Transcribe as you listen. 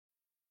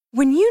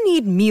When you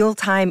need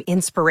mealtime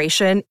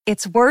inspiration,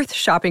 it's worth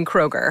shopping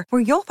Kroger,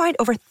 where you'll find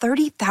over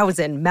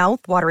 30,000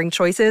 mouth-watering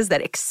choices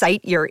that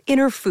excite your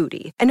inner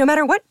foodie. And no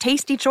matter what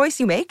tasty choice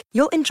you make,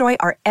 you'll enjoy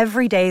our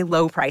everyday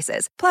low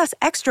prices, plus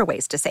extra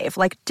ways to save,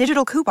 like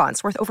digital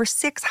coupons worth over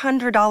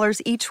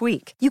 $600 each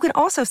week. You can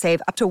also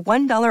save up to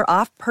 $1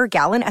 off per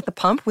gallon at the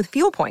pump with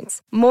fuel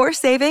points. More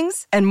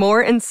savings and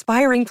more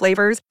inspiring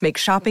flavors make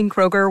shopping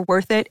Kroger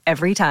worth it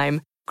every time.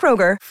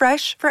 Kroger,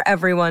 fresh for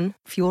everyone.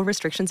 Fuel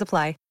restrictions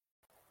apply.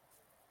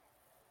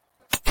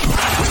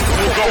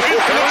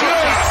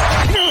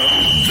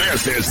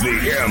 This is the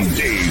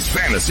MD's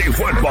Fantasy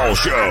Football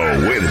Show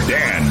with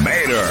Dan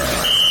Mater,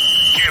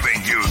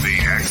 giving you the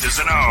X's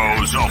and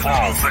O's of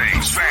all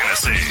things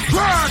fantasy.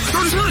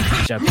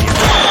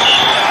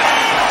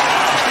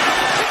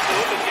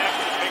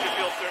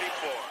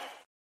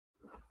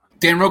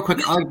 Dan, real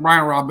quick, I like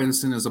Brian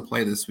Robinson as a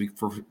play this week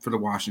for the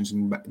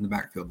Washington in the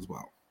backfield as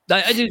well.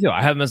 I do too.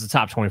 I have him as the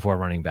top 24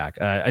 running back.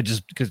 I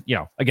just because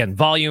again,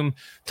 volume,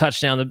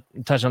 touchdown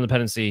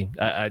dependency.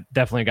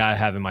 Definitely a guy I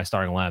have in my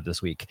starting lineup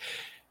this week.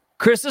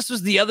 Chris, this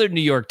was the other New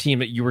York team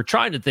that you were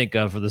trying to think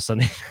of for the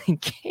Sunday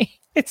night game.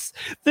 It's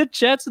the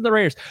Jets and the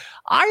Raiders.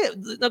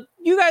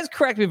 You guys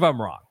correct me if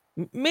I'm wrong.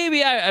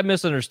 Maybe I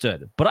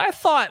misunderstood, but I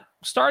thought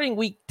starting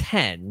week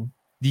 10,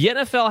 the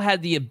NFL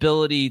had the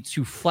ability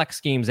to flex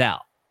games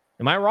out.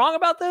 Am I wrong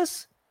about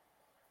this?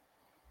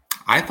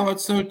 I thought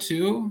so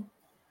too.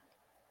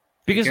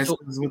 Because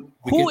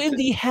who in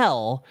the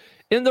hell,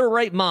 in their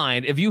right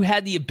mind, if you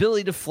had the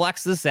ability to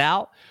flex this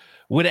out,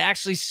 would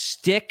actually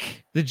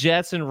stick the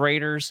Jets and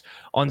Raiders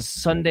on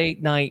Sunday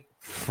night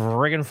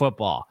friggin'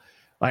 football?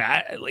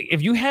 Like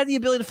if you had the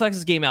ability to flex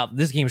this game out,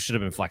 this game should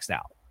have been flexed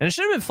out. And it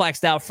should have been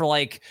flexed out for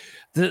like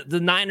the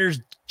Niners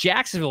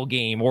Jacksonville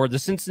game or the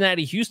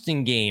Cincinnati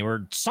Houston game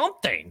or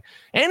something,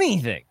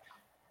 anything.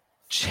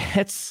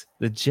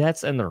 The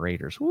Jets and the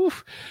Raiders.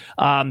 Woof.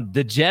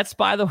 The Jets,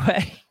 by the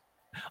way,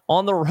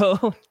 on the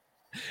road,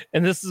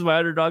 and this is my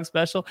underdog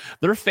special,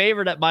 they're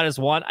favored at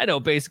 -1. I know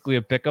basically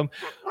a pick 'em.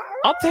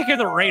 I'm taking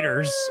the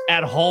Raiders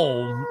at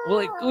home.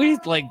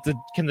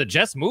 Can the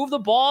Jets move the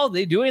ball?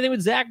 They do anything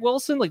with Zach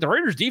Wilson? Like, the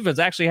Raiders defense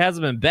actually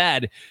hasn't been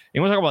bad. You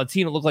want to talk about a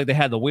team that looked like they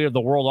had the weight of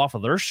the world off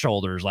of their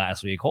shoulders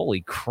last week.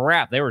 Holy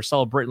crap. They were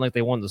celebrating like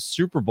they won the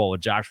Super Bowl with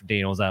Josh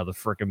McDaniels out of the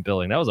freaking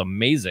building. That was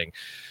amazing.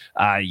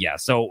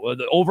 So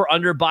the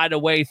over-under, by the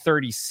way,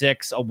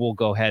 36. We'll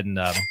go ahead and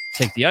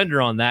take the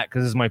under on that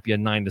because this might be a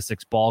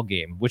 9-6 ball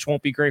game, which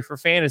won't be great for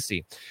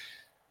fantasy.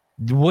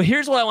 Well,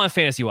 here's what I want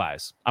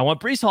fantasy-wise. I want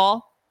Breece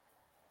Hall.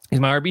 He's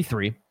my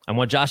RB3. I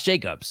want Josh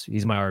Jacobs.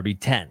 He's my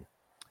RB10.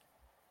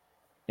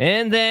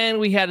 And then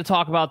we had to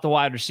talk about the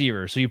wide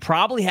receiver. So you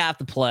probably have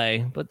to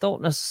play, but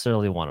don't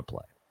necessarily want to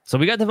play. So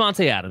we got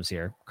Devontae Adams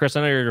here. Chris,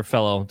 I know you're a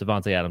fellow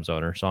Devontae Adams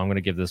owner, so I'm going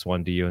to give this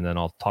one to you, and then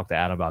I'll talk to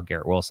Adam about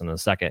Garrett Wilson in a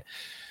second.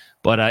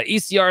 But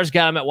ECR's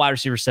got him at wide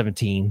receiver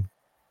 17.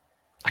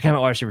 I got him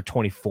at wide receiver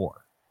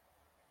 24.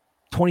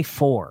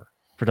 24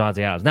 for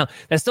Devontae Adams. Now,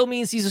 that still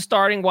means he's a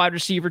starting wide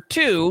receiver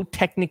 2,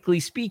 technically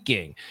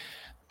speaking.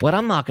 But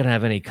I'm not going to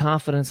have any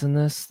confidence in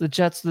this. The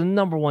Jets are the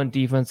number 1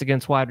 defense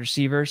against wide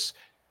receivers.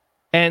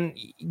 And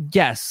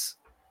yes,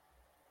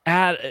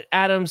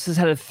 Adams has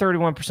had a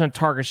 31%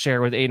 target share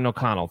with Aiden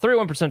O'Connell.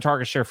 31%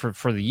 target share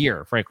for the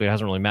year. Frankly, it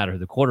hasn't really mattered who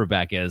the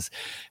quarterback is.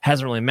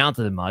 Hasn't really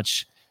amounted to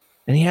much.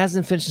 And he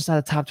hasn't finished inside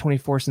the top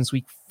 24 since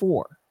week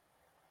 4.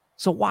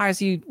 So why is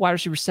he wide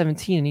receiver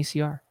 17 in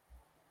ECR?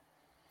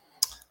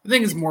 I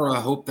think it's more a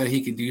hope that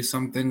he could do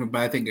something,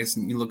 but I think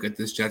you look at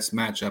this Jets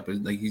matchup,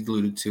 like he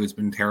alluded to, it's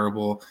been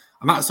terrible.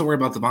 I'm not so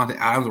worried about Devontae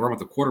Adams, I'm worried about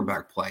the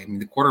quarterback play. I mean,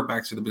 the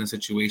quarterbacks have been in a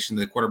situation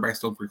that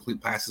quarterbacks don't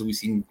complete passes. We've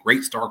seen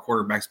great star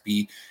quarterbacks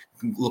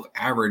look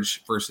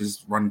average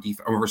versus run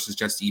defense or versus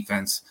Jets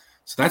defense.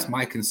 So that's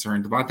my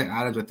concern. Devontae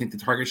Adams, I think the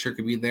target share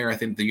could be there. I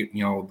think the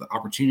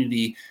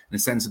opportunity in the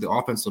sense of the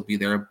offense will be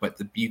there, but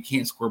you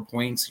can't score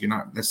points. You're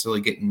not necessarily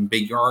getting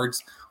big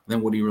yards.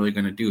 Then what are you really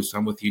going to do? So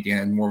I'm with you,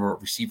 Dan, more of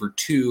a receiver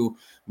 2,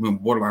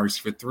 borderline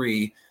receiver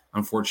 3,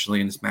 unfortunately,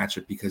 in this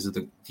matchup because of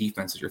the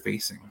defenses you're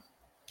facing.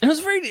 It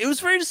was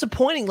very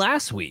disappointing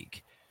last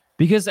week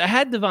because I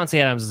had Devontae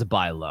Adams as a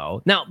buy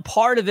low. Now,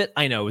 part of it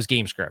I know was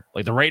game script.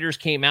 Like, the Raiders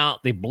came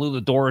out, they blew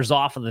the doors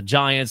off of the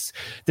Giants,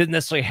 didn't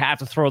necessarily have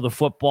to throw the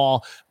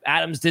football.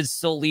 Adams did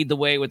still lead the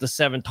way with the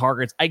 7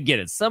 targets. I get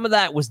it. Some of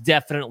that was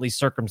definitely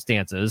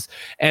circumstances.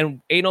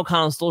 And Aiden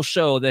O'Connell still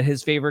showed that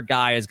his favorite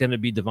guy is going to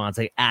be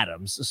Devontae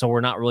Adams. So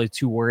we're not really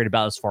too worried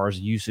about as far as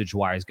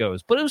usage-wise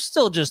goes. But it was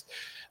still just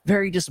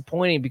very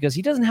disappointing because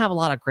he doesn't have a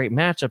lot of great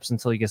matchups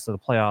until he gets to the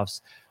playoffs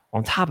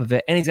on top of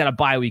it. And he's got a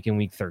bye week in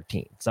week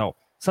 13. So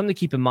something to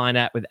keep in mind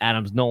with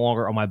Adams no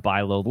longer on my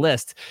buy low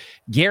list.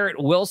 Garrett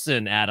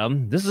Wilson,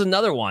 Adam, this is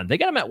another one. They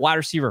got him at wide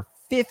receiver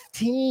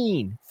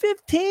 15.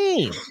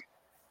 15.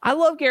 I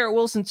love Garrett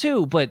Wilson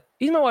too, but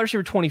he's my wide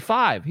receiver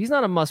 25. He's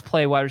not a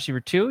must-play wide receiver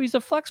 2. He's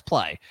a flex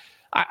play.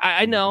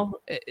 I know.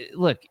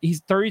 Look,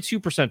 he's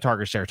 32%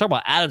 target share. Talk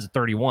about Adams at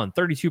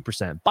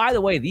 32%. By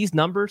the way, these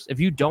numbers, if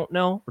you don't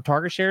know for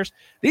target shares,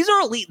 these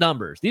are elite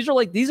numbers. These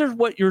are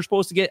what you're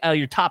supposed to get out of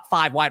your top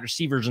 5 wide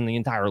receivers in the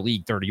entire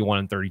league, 31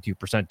 and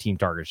 32% team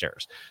target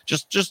shares.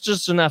 Just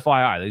an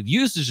FYI. The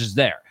usage is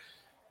there,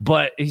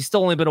 but he's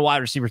still only been a wide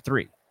receiver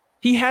 3.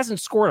 He hasn't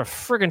scored a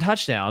friggin'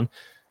 touchdown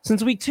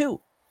since week 2.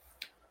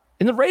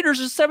 And the Raiders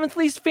are 7th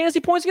least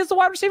fantasy points against the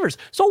wide receivers.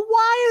 So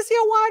why is he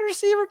a wide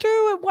receiver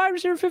 2 and wide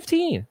receiver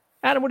 15?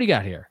 Adam, what do you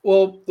got here?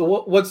 Well,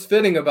 what's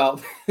fitting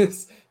about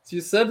this,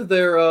 you said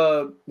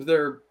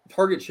their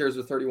target shares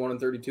are 31 and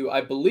 32.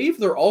 I believe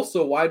they're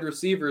also wide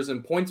receivers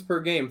in points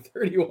per game,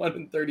 31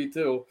 and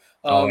 32.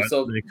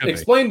 So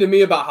explain to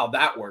me about how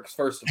that works,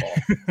 first of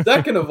all.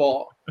 Second of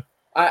all,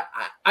 I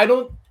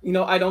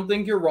don't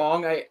think you're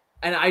wrong.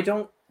 I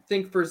don't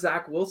think for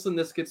Zach Wilson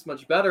this gets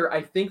much better.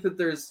 I think that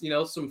there's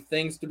some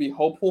things to be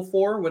hopeful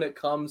for when it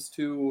comes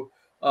to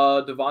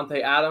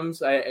Davante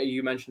Adams.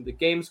 You mentioned the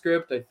game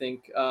script. I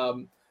think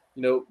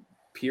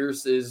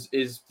Pierce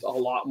is a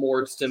lot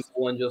more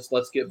simple and just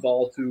let's get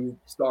ball to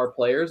star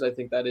players. I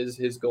think that is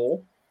his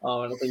goal.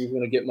 I don't think he's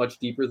going to get much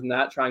deeper than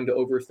that, trying to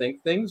overthink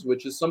things,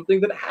 which is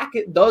something that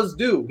Hackett does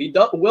do. He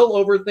will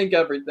overthink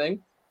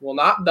everything. Will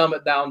not dumb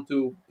it down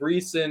to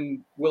Brees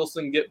and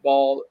Wilson get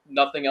ball.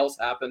 Nothing else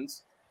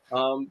happens.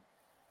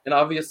 And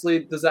obviously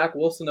the Zach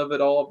Wilson of it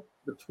all,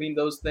 between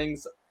those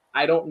things,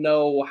 I don't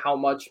know how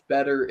much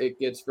better it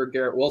gets for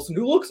Garrett Wilson,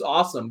 who looks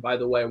awesome, by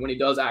the way, when he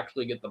does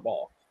actually get the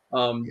ball.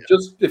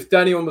 Just if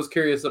anyone was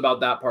curious about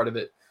that part of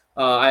it,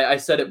 I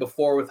said it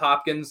before with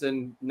Hopkins,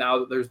 and now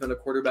that there's been a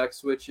quarterback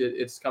switch,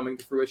 it's coming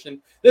to fruition.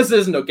 This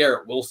isn't a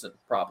Garrett Wilson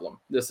problem.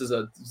 This is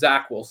a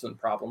Zach Wilson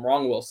problem.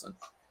 Wrong Wilson.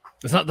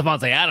 It's not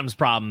Davante Adams'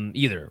 problem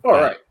either. All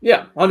right.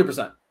 Yeah,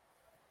 100%.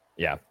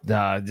 Yeah,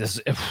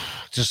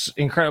 just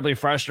incredibly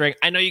frustrating.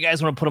 I know you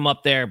guys want to put them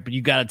up there, but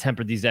you got to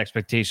temper these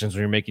expectations when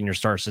you're making your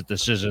start-sit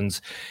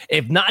decisions.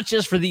 If not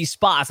just for these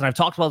spots, and I've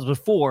talked about this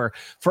before,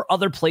 for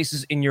other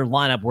places in your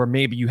lineup where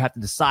maybe you have to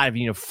decide if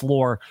you need a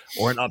floor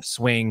or an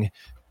upswing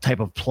type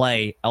of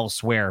play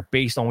elsewhere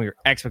based on your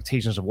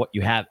expectations of what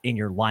you have in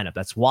your lineup.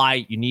 That's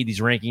why you need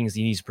these rankings,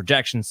 you need these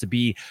projections to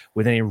be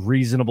within a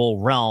reasonable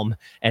realm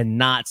and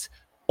not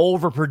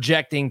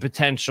over-projecting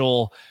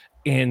potential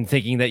in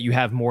thinking that you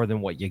have more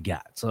than what you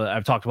got. So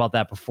I've talked about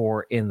that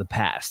before in the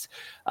past.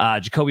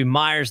 Jakobi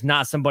Meyers,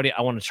 not somebody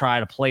I want to try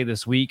to play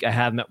this week. I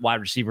have him at wide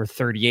receiver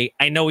 38.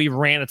 I know he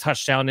ran a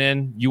touchdown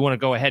in. You want to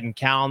go ahead and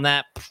count on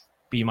that?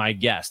 Be my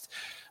guest.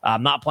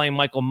 I'm not playing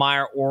Michael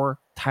Mayer or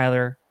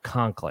Tyler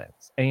Conklin.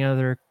 Any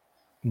other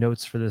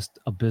notes for this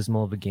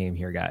abysmal of a game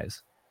here,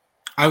 guys?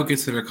 I would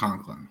consider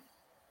Conklin.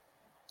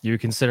 You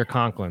would consider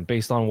Conklin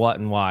based on what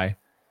and why?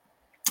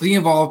 The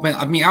involvement.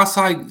 I mean,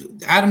 outside,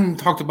 Adam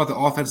talked about the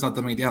offense not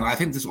dumbing down. I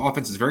think this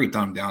offense is very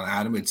dumbed down,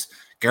 Adam. It's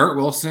Garrett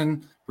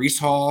Wilson, Breece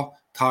Hall,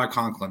 Tyler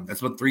Conklin.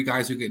 That's what 3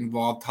 guys who get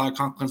involved. Tyler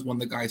Conklin's one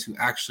of the guys who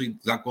actually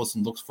Zach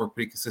Wilson looks for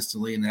pretty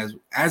consistently, and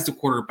as the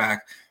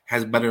quarterback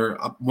has better,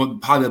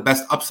 probably the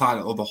best upside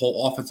of the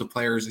whole offensive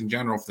players in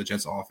general for the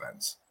Jets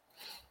offense.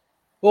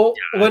 Well,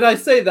 when I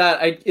say that,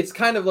 it's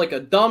kind of like a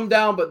dumb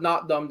down, but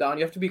not dumb down.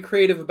 You have to be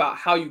creative about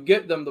how you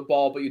get them the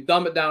ball, but you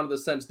dumb it down to the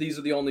sense these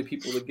are the only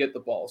people that get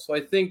the ball. So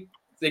I think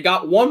they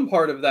got one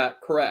part of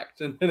that correct,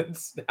 and then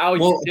it's how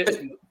you get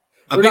him.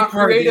 They're not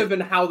creative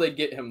in how they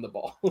get him the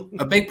ball.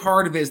 A big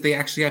part of it is they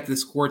actually have to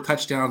score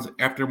touchdowns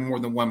after more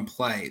than one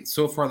play.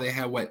 So far, they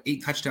have,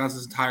 8 touchdowns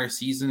this entire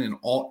season, and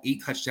all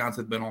 8 touchdowns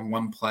have been on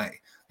one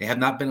play. They have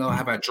not been able to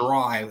have a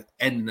drive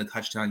end in a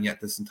touchdown yet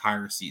this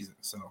entire season.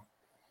 So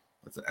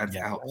that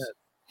helps.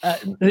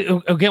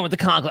 Again, with the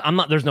Conklin,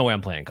 there's no way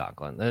I'm playing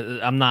Conklin.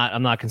 I'm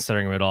not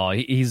considering him at all.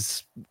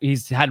 He's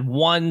had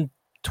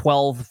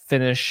 1-12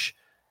 finish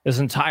this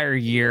entire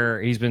year.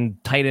 He's been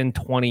tight end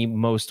 20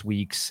 most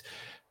weeks,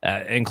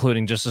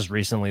 including just as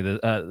recently.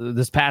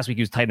 This past week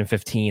he was tight end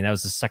 15. That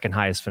was the second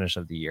highest finish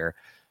of the year.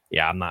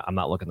 Yeah, I'm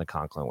not looking the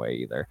Conklin way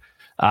either.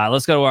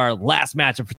 Let's go to our last matchup for